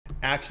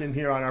action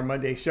here on our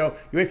Monday show.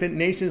 UEFA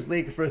Nations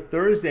League for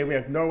Thursday. We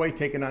have Norway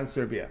taking on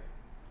Serbia.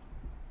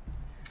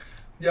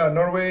 Yeah,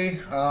 Norway.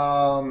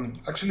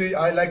 Actually,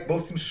 I like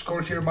both teams to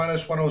score here,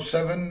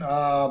 -107.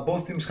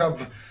 Both teams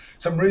have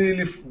some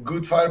really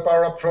good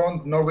firepower up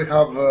front. Norway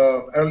have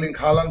Erling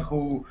Haaland,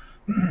 who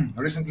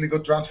recently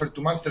got transferred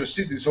to Manchester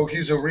City, so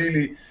he's a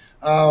really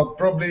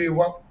probably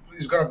one.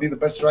 He's gonna be the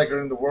best striker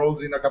in the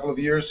world in a couple of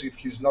years if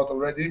he's not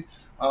already.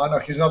 No,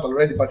 he's not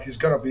already, but he's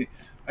gonna be.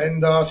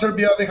 And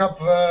Serbia, they have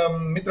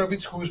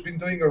Mitrovic, who's been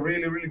doing a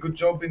really good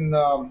job in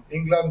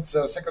England's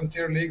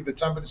second-tier league, the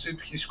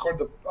Championship. He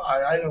scored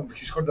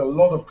he scored a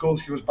lot of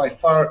goals. He was by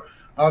far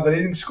the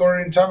leading scorer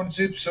in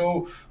Championship.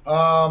 So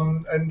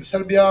and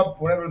Serbia,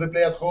 whenever they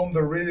play at home,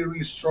 they're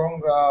really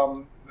strong.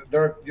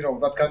 They're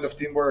that kind of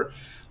team where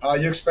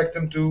you expect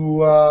them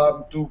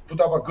to put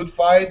up a good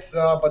fight,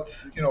 but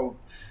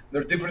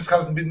their defense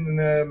hasn't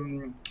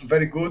been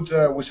very good.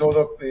 We saw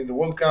that in the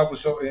World Cup. We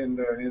saw in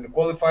the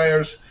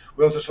qualifiers.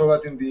 We also saw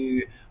that in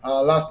the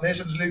last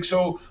Nations League.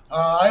 So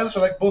I also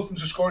like both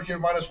teams to score here,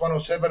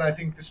 -107. I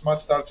think this match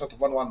starts at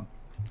 1-1.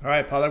 All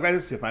right, Paul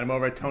Lagouretos, you'll find him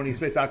over at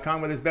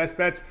TonySpace.com with his best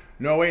bets.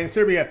 Norway and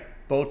Serbia,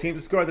 both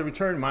teams to score the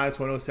return,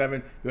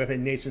 -107. UEFA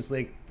Nations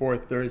League for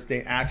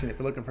Thursday action. If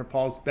you're looking for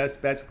Paul's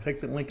best bets,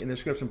 click the link in the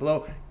description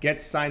below. Get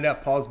signed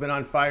up. Paul's been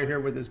on fire here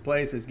with his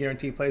plays. His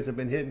guaranteed plays have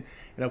been hitting.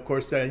 And of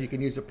course, you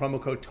can use the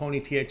promo code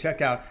TONYT at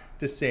checkout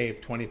to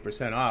save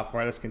 20% off. All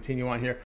right, let's continue on here